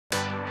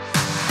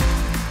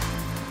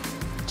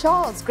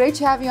Charles, great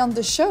to have you on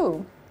the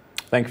show.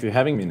 Thank you for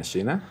having me,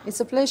 Nashina. It's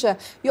a pleasure.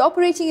 You're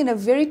operating in a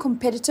very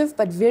competitive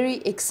but very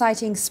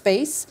exciting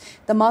space.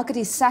 The market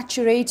is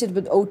saturated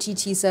with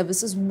OTT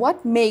services.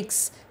 What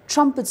makes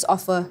Ttrumpet's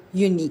offer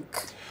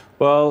unique?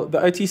 Well,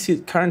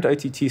 the current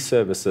OTT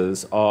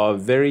services are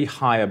very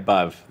high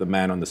above the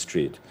man on the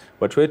street.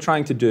 What we're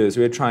trying to do is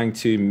we're trying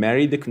to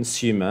marry the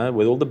consumer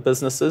with all the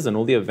businesses and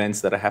all the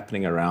events that are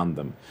happening around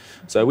them.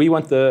 So we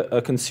want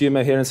a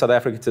consumer here in South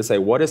Africa to say,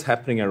 what is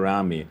happening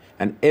around me?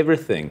 And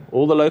everything,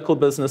 all the local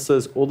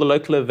businesses, all the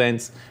local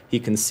events, he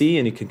can see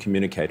and he can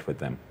communicate with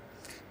them.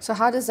 So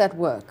how does that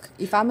work?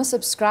 If I'm a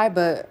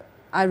subscriber,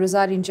 I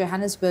reside in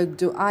Johannesburg,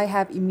 do I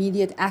have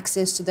immediate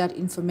access to that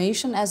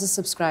information as a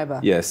subscriber?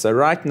 Yes, so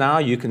right now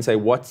you can say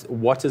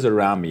what is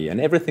around me, and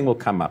everything will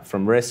come up,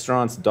 from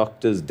restaurants,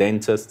 doctors,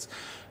 dentists.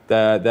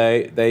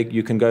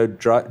 You can go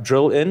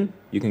drill in,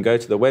 you can go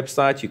to the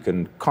website, you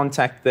can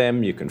contact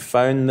them, you can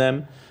phone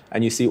them,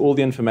 and you see all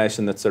the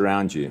information that's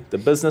around you. The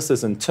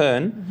businesses in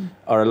turn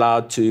are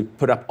allowed to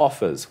put up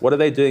offers. What are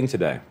they doing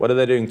today? What are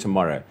they doing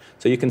tomorrow?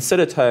 So you can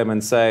sit at home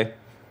and say,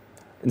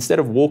 instead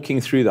of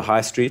walking through the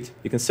high street,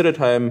 you can sit at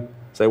home,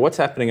 say, what's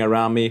happening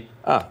around me?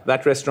 Ah,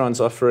 that restaurant's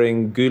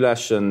offering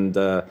goulash and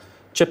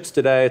chips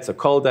today. It's a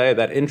cold day.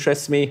 That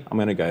interests me. I'm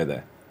going to go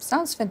there.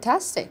 Sounds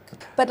fantastic.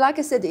 But like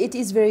I said, it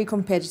is very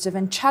competitive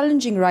and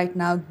challenging right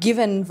now,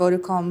 given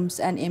Vodacom's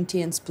and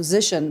MTN's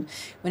position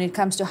when it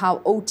comes to how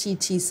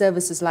OTT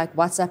services like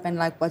WhatsApp and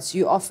like what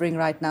you're offering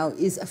right now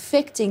is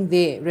affecting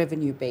their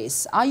revenue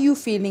base. Are you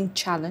feeling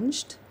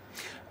challenged?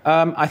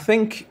 I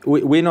think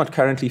we're not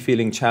currently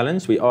feeling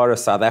challenged. We are a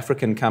South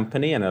African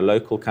company and a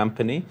local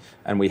company,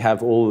 and we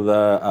have all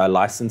the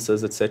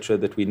licenses, etc.,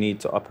 that we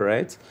need to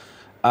operate.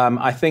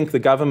 I think the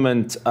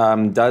government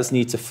does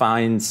need to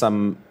find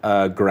some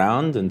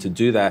ground, and to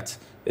do that,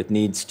 it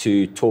needs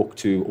to talk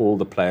to all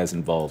the players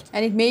involved.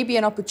 And it may be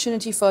an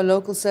opportunity for a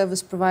local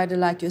service provider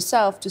like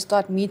yourself to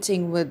start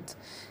meeting with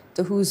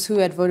the who's who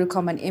at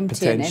Vodacom and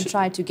MTN and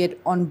try to get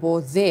on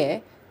board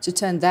there, to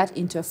turn that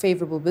into a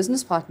favorable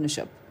business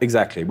partnership.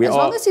 Exactly. As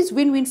long as it's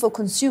win-win for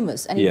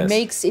consumers and yes, it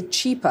makes it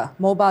cheaper,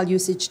 mobile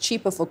usage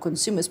cheaper for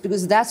consumers,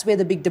 because that's where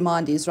the big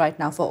demand is right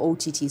now for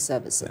OTT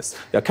services.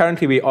 Yes. Yeah,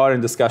 currently we are in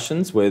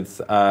discussions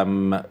with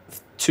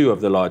 2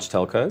 of the large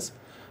telcos.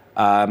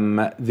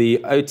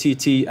 The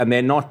OTT, and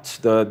they're not,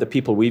 the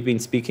people we've been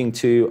speaking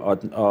to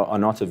are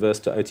not averse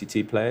to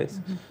OTT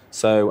players.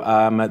 So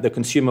the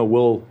consumer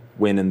will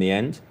win in the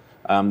end.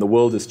 The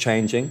world is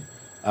changing.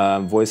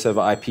 Voice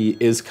over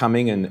IP is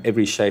coming in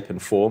every shape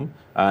and form,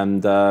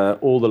 and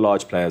all the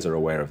large players are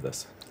aware of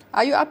this.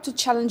 Are you up to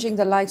challenging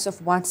the likes of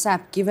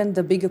WhatsApp, given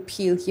the big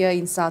appeal here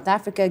in South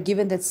Africa,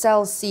 given that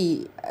Cell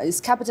C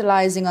is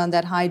capitalizing on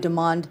that high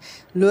demand,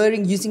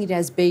 using it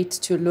as bait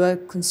to lure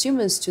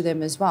consumers to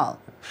them as well?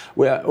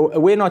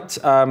 We're not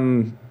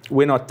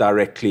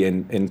directly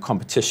in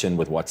competition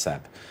with WhatsApp.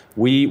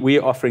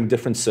 We're offering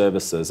different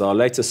services. Our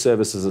latest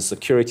service is a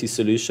security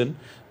solution,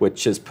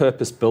 which is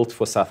purpose-built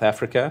for South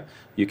Africa.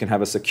 You can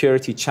have a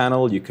security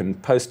channel, you can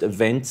post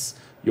events,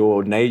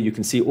 you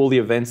can see all the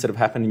events that have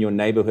happened in your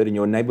neighborhood, and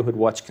your neighborhood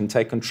watch can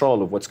take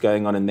control of what's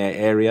going on in their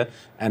area,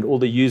 and all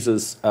the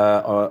users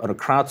on a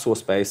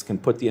crowdsourced base can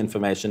put the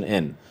information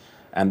in.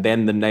 And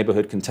then the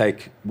neighborhood can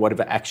take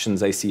whatever actions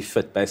they see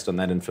fit based on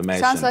that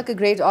information. Sounds like a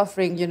great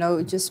offering, you know,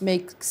 it just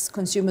makes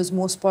consumers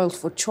more spoiled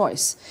for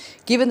choice.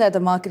 Given that the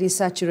market is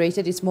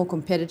saturated, it's more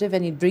competitive,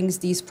 and it brings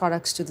these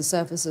products to the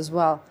surface as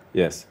well.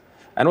 Yes.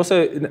 And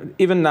also,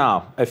 even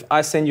now, if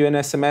I send you an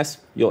SMS,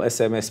 you'll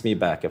SMS me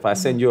back. If I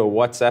send you a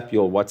WhatsApp,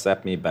 you'll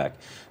WhatsApp me back.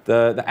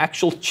 The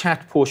actual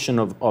chat portion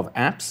of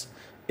apps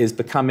is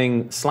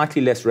becoming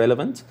slightly less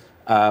relevant.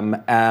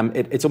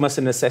 It's almost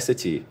a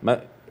necessity.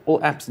 All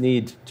apps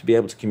need to be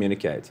able to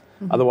communicate.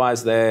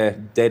 Otherwise, they're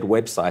dead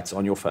websites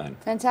on your phone.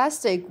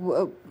 Fantastic.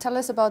 Tell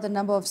us about the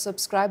number of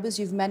subscribers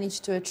you've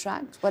managed to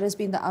attract. What has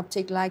been the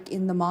uptake like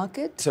in the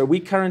market? So we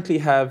currently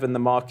have in the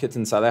market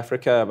in South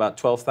Africa about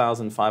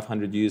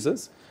 12,500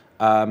 users.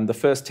 The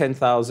first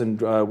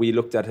 10,000 we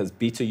looked at as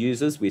beta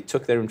users. We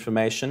took their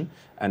information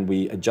and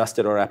we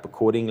adjusted our app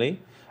accordingly.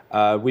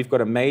 We've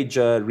got a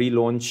major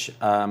relaunch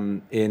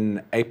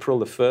in April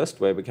the 1st,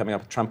 where we're coming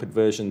up with Ttrumpet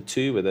version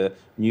 2 with a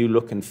new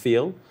look and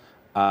feel.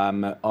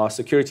 Our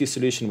security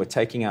solution we're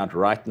taking out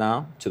right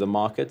now to the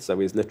market, so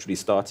we're literally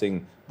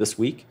starting this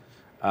week.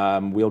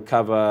 We'll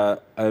cover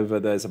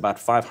there's about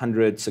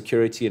 500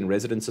 security and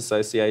residence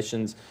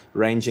associations,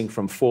 ranging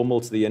from formal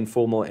to the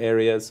informal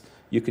areas.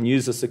 You can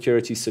use a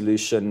security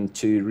solution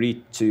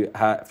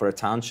for a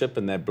township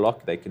in their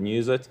block, they can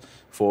use it.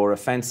 For a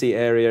fancy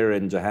area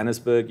in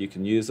Johannesburg, you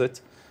can use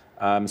it.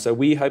 So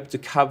we hope to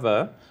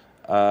cover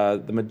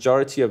the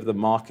majority of the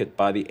market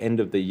by the end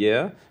of the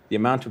year. The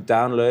amount of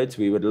downloads,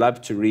 we would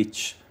love to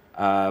reach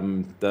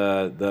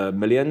the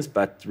millions,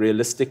 but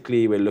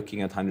realistically, we're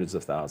looking at hundreds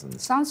of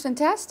thousands. Sounds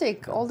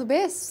fantastic. All the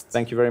best.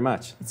 Thank you very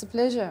much. It's a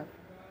pleasure.